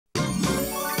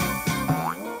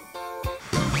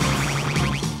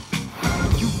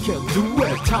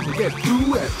time to get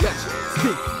through it. Let's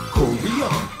speak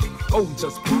Korean. Oh,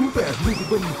 just prove it.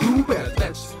 Move and groove it.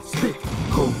 Let's speak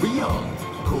Korean.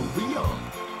 Korean.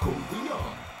 Korean.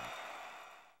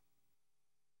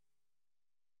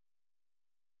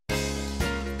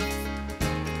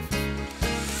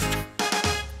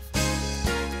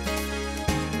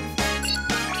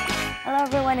 Hello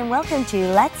everyone and welcome to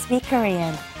Let's Speak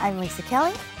Korean. I'm Lisa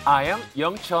Kelly. I am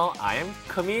Youngcho. I am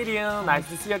comedian. Nice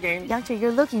to see you again. Youngcho,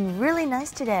 you're looking really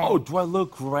nice today. Oh, do I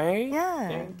look great? Yeah.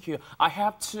 Thank you. I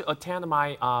have to attend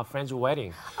my friend's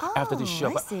wedding after the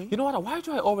show. I But see. you know what? Why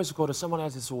do I always go to someone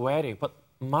else's wedding? But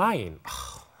mine.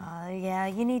 Yeah,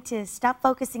 you need to stop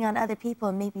focusing on other people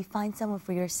and maybe find someone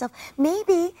for yourself.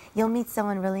 Maybe you'll meet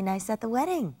someone really nice at the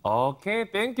wedding. Okay,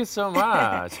 thank you so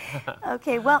much.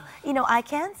 Okay, well, I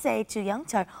can say to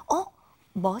Youngcho,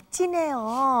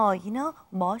 멋지네요.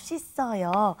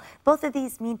 멋있어요. Both of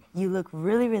these mean you look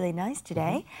really, really nice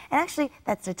today. And actually,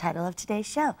 that's the title of today's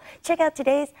show. Check out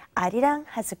today's 아리랑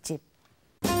하숙집.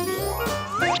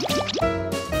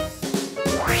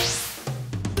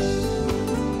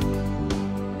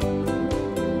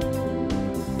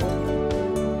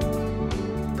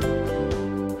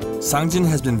 Sangjin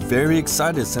has been very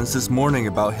excited since this morning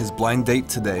about his blind date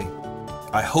today.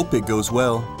 I hope it goes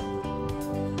well.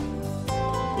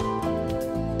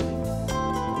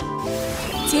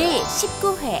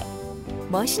 제19회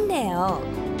멋있네요.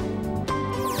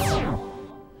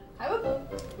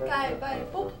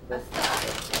 가위바위보 아싸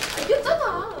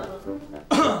이겼잖아.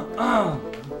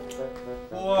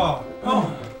 우와,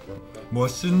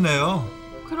 멋있네요.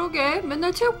 그러게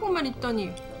맨날 체육복만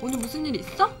입더니 오늘 무슨 일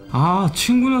있어? 아,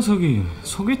 친구 녀석이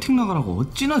소개팅 나가라고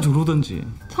어찌나 조르던지.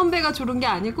 선배가 조른 게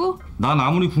아니고? 난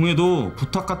아무리 궁해도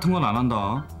부탁 같은 건 안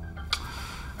한다.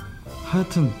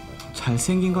 하여튼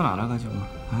잘생긴 건 알아가지고.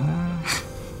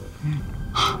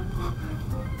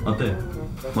 어때?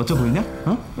 멋져 보이냐?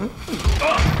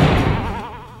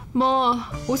 뭐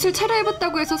옷을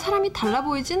차려입었다고 해서 사람이 달라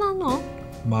보이진 않아.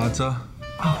 맞아.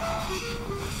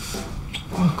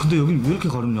 근데 여긴 왜 이렇게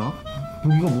가렵냐?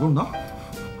 모기가 물었나?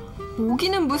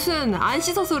 모기는 무슨 안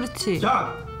씻어서 그렇지.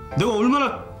 야! 내가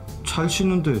얼마나 잘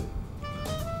씻는데.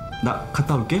 나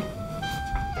갔다 올게.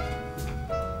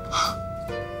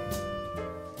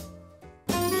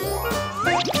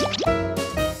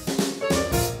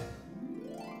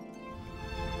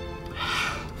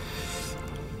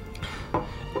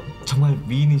 정말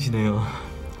미인이시네요.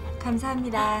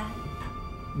 감사합니다.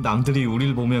 남들이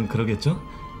우리를 보면 그러겠죠?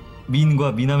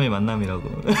 미인과 미남의 만남이라고.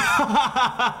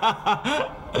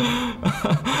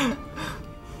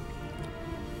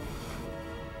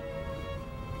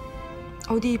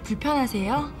 어디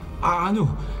불편하세요?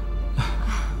 아니요.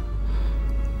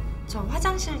 저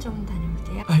화장실 좀 다녀올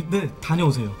때요. 네,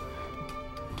 다녀오세요.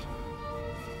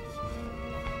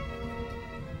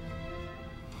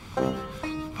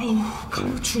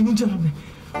 가루 죽는 줄 알았네.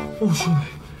 시원해.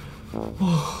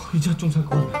 이제 좀 살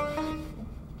것 같네.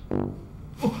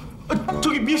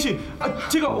 저기 미애 씨,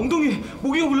 제가 엉덩이에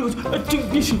모기가 물려가지고. 저기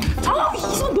미애 씨. 이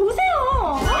손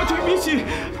놓으세요. 저기 미애 씨.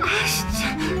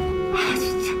 진짜.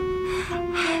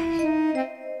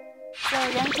 So,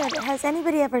 Youngcho, has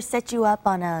anybody ever set you up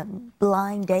on a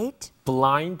blind date?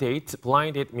 Blind date.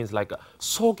 Blind date means like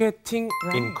소개팅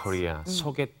in Korea.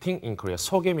 소개팅 in Korea.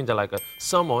 소개 means like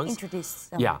someone's. Introduce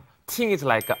someone. Yeah. Ting is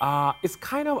like it's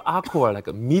kind of awkward, like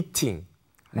a meeting.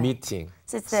 Right. Meeting.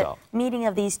 So it's the meeting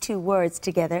of these two words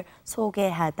together.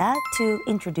 소개하다, to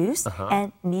introduce,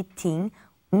 and meeting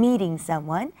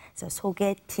someone. So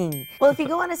소개팅. Well, if you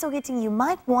go on a 소개팅, you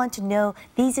might want to know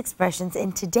these expressions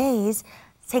in today's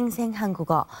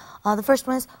생생한국어. The first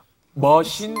one is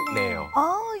멋있네요.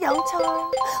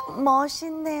 영철,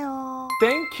 멋있네요.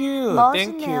 Thank you. 멋있네요.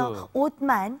 Thank you.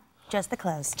 옷만, just the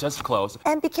clothes. Just close.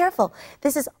 And be careful.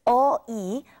 This is all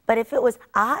E, but if it was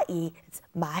I, it's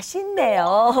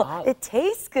맛있네요. It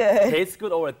tastes good. Tastes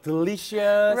good or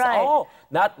delicious. Right. Oh,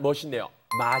 not 멋있네요.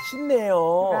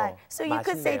 맛있네요. Right. So you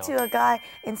could say to a guy,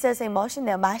 instead of saying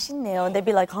멋있네요, 맛있네요, and they'd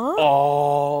be like, huh?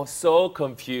 Oh, so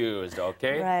confused.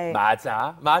 Okay. Right.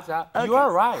 맞아. Okay. You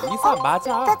are right. Lisa,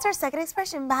 맞아. That's our second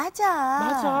expression,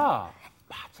 맞아.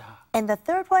 And the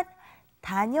third one,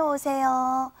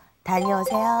 다녀오세요.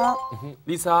 다녀오세요.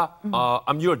 Lisa,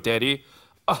 I'm your daddy.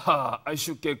 I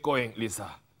should get going, Lisa.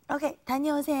 Okay,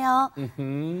 다녀오세요.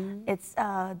 It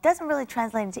doesn't really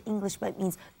translate into English, but it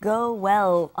means go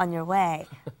well on your way.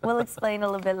 We'll explain a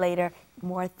little bit later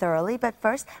more thoroughly, but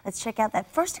first, let's check out that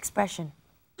first expression.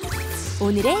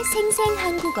 오늘의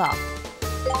생생한국어.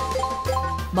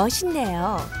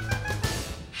 멋있네요.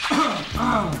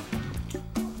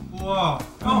 우와,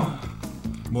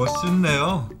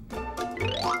 멋있네요.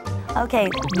 Okay,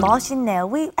 멋있네요.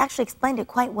 We actually explained it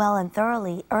quite well and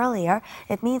thoroughly earlier.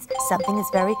 It means something is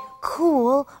very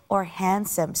cool or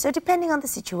handsome. So depending on the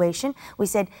situation, we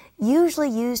said usually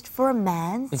used for a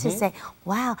man to say,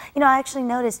 wow. You know, I actually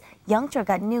noticed Youngcher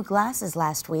got new glasses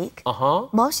last week.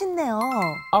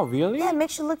 멋있네요. Oh, really? Yeah, it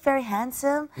makes you look very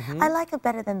handsome. I like it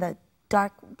better than the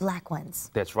dark black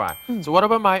ones. That's right. So what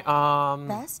about my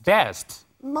best?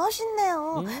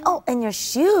 멋있네요. Oh, and your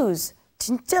shoes.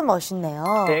 진짜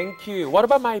멋있네요. Thank you. What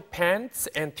about my pants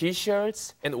and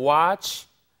t-shirts and watch?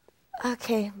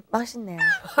 Okay, 멋있네요.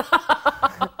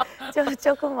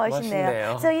 조금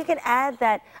멋있네요. 멋있네요. So you can add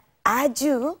that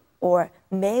아주 or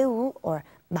매우 or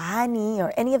많이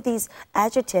or any of these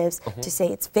adjectives to say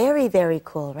it's very, very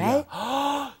cool, right?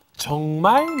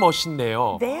 정말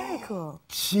멋있네요. Very cool.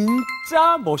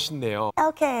 진짜 멋있네요.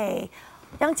 Okay.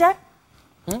 영철?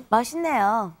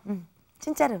 멋있네요.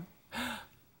 진짜로.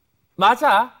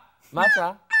 맞아.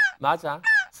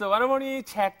 So why don't we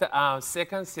check the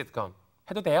second sitcom?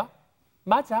 해도 돼요?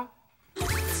 맞아.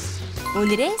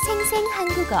 오늘의 생생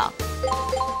한국어.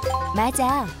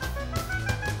 맞아.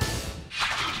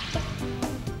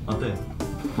 어때?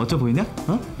 멋져 보이냐?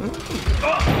 어?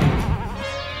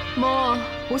 뭐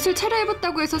옷을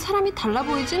차려입었다고 해서 사람이 달라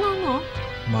보이진 않아.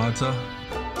 맞아.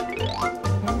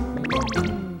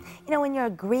 You know, when you're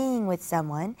agreeing with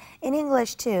someone, in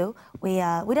English too, we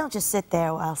don't just sit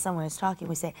there while someone is talking.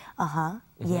 We say,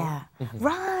 yeah,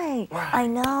 right, I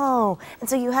know. And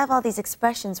so you have all these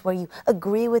expressions where you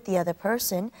agree with the other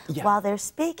person while they're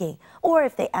speaking. Or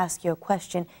if they ask you a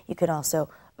question, you could also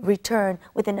return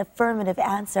with an affirmative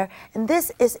answer. And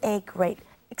this is a great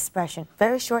expression.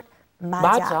 Very short.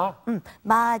 맞아.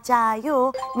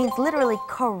 맞아요 means literally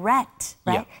correct,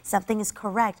 right? Yeah. Something is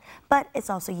correct, but it's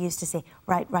also used to say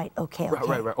right, okay.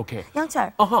 Right, okay.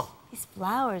 영철, these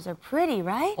flowers are pretty,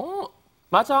 right?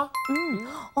 맞아.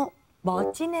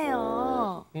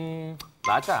 멋지네요.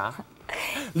 맞아.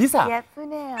 리사.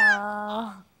 예쁘네요.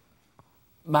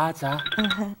 맞아.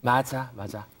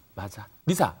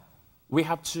 리사, we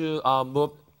have to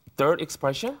move third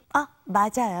expression.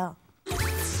 맞아요.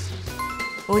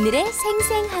 오늘의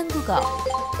생생 한국어.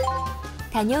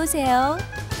 다녀오세요.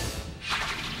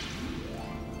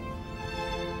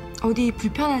 어디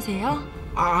불편하세요?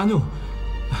 아니요.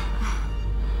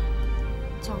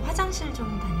 저 화장실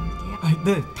좀 다녀올게요.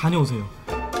 네, 다녀오세요.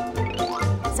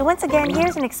 So once again,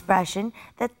 here's an expression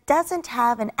that doesn't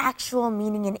have an actual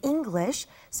meaning in English,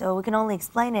 so we can only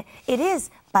explain it. It is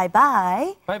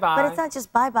bye-bye, Bye-bye. but it's not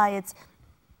just bye-bye, it's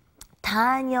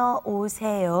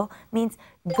다녀오세요 means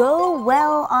go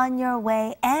well on your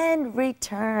way and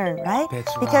return, right?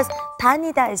 That's Because right.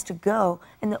 다니다 is to go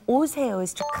and the 오세요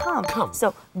is to come.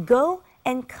 So go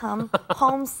and come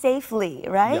home safely,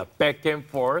 right? Yeah, back and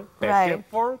forth.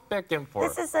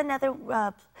 This is another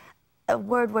a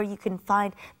word where you can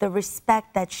find the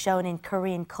respect that's shown in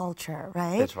Korean culture,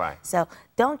 right? That's right. So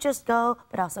don't just go,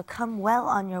 but also come well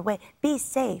on your way. Be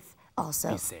safe also.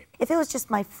 Be safe. If it was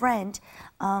just my friend,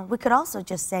 we could also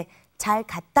just say 잘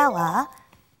갔다 와,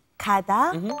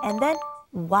 가다, and then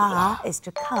와 is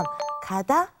to come.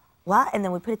 가다 와, and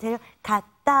then we put it together.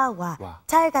 갔다 와.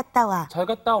 잘 갔다 와. 잘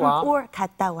갔다 와. Or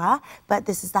갔다 와. But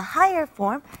this is the higher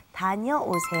form.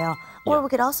 다녀오세요. Or we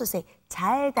could also say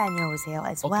잘 다녀오세요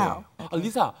as well.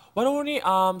 Lisa, why don't we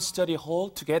study whole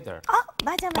together?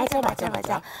 맞아.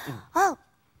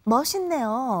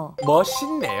 멋있네요.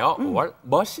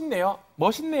 멋있네요.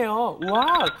 멋있네요.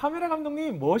 와, 카메라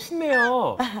감독님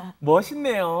멋있네요.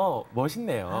 멋있네요.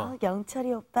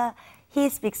 영철이 오빠, he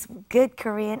speaks good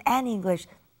Korean and English.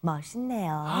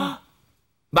 멋있네요.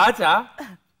 맞아.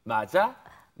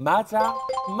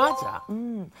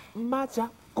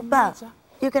 오빠,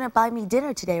 you're gonna buy me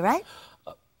dinner today, right?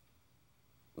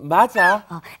 맞아.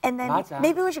 And then 맞아.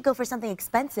 maybe we should go for something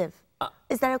expensive.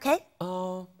 Is that okay?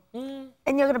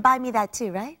 And you're gonna buy me that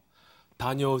too, right?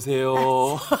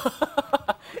 다녀오세요.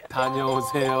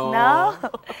 다녀오세요. No?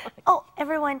 Oh,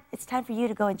 everyone, it's time for you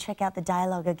to go and check out the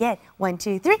dialogue again. 1,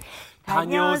 2, 3.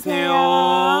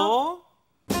 다녀오세요.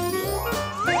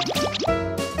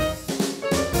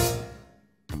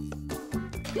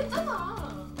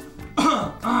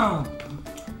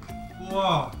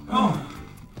 우와,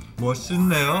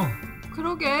 멋있네요.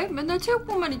 그러게 맨날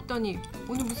체육복만 입더니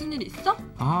오늘 무슨 일 있어?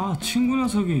 친구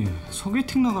녀석이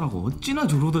소개팅 나가라고 어찌나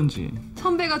조르던지.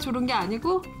 선배가 조른 게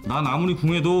아니고? 난 아무리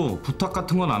궁해도 부탁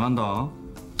같은 건 안 한다.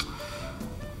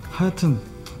 하여튼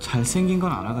잘생긴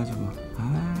건 알아가지고.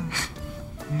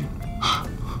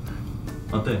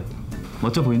 어때?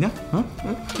 멋져 보이냐?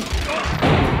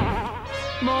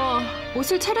 뭐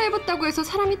옷을 차려입었다고 해서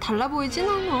사람이 달라 보이진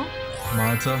않아.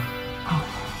 맞아.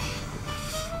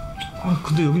 아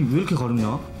근데 여긴 왜 이렇게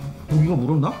가렵냐? 모기가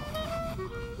물었나?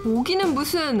 모기는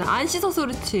무슨 안 씻어서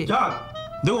그렇지. 야,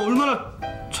 내가 얼마나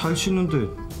잘 씻는데.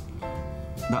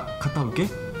 나 갔다 올게.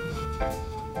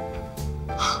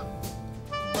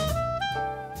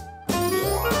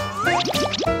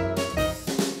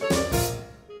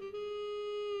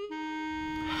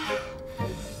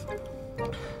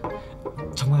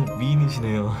 정말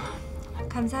미인이시네요.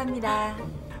 감사합니다.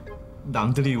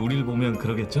 남들이 우리를 보면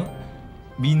그러겠죠?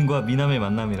 미인과 미남의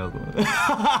만남이라고.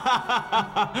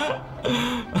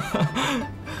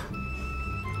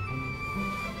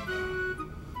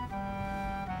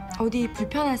 어디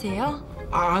불편하세요?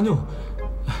 아, 아니요.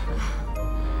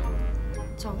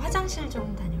 저 화장실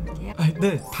좀 다녀올게요. 아,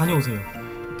 네, 다녀오세요.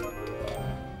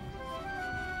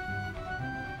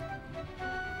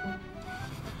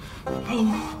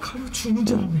 아우, 가려 죽는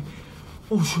줄 알았네.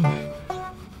 어우, 시원해.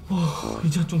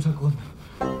 이제 좀 살 것 같네.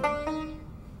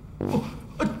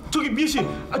 저기 미애 씨,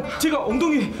 제가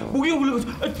엉덩이에 모기가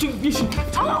물려가지고, 저기 미애 씨. 이제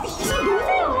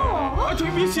놓으세요.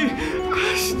 저기 미애 씨.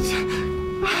 진짜.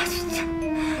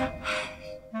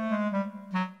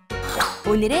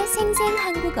 오늘의 생생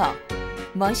한국어.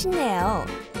 멋있네요.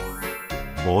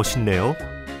 멋있네요.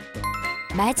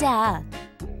 맞아.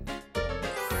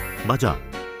 맞아.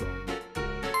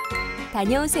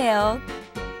 다녀오세요.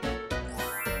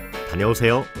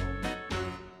 다녀오세요.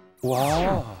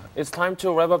 Wow, it's time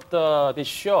to wrap up this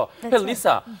show. Hey,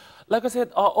 Lisa, like I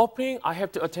said, opening, I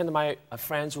have to attend my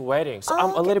friend's wedding, so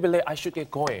I'm a little bit late. I should get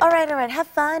going. All right. Have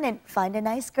fun and find a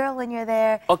nice girl when you're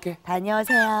there. Okay.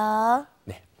 다녀오세요.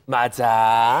 네,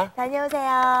 맞아.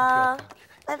 다녀오세요.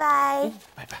 Bye-bye.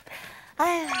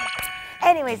 Bye-bye.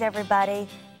 Anyways, everybody,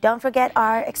 don't forget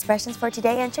our expressions for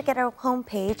today and check out our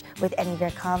homepage with any of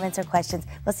your comments or questions.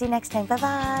 We'll see you next time.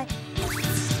 Bye-bye.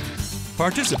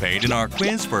 Participate in our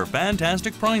quiz for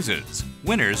fantastic prizes.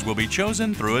 Winners will be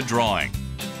chosen through a drawing.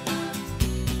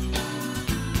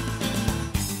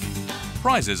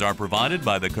 Prizes are provided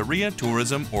by the Korea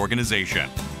Tourism Organization.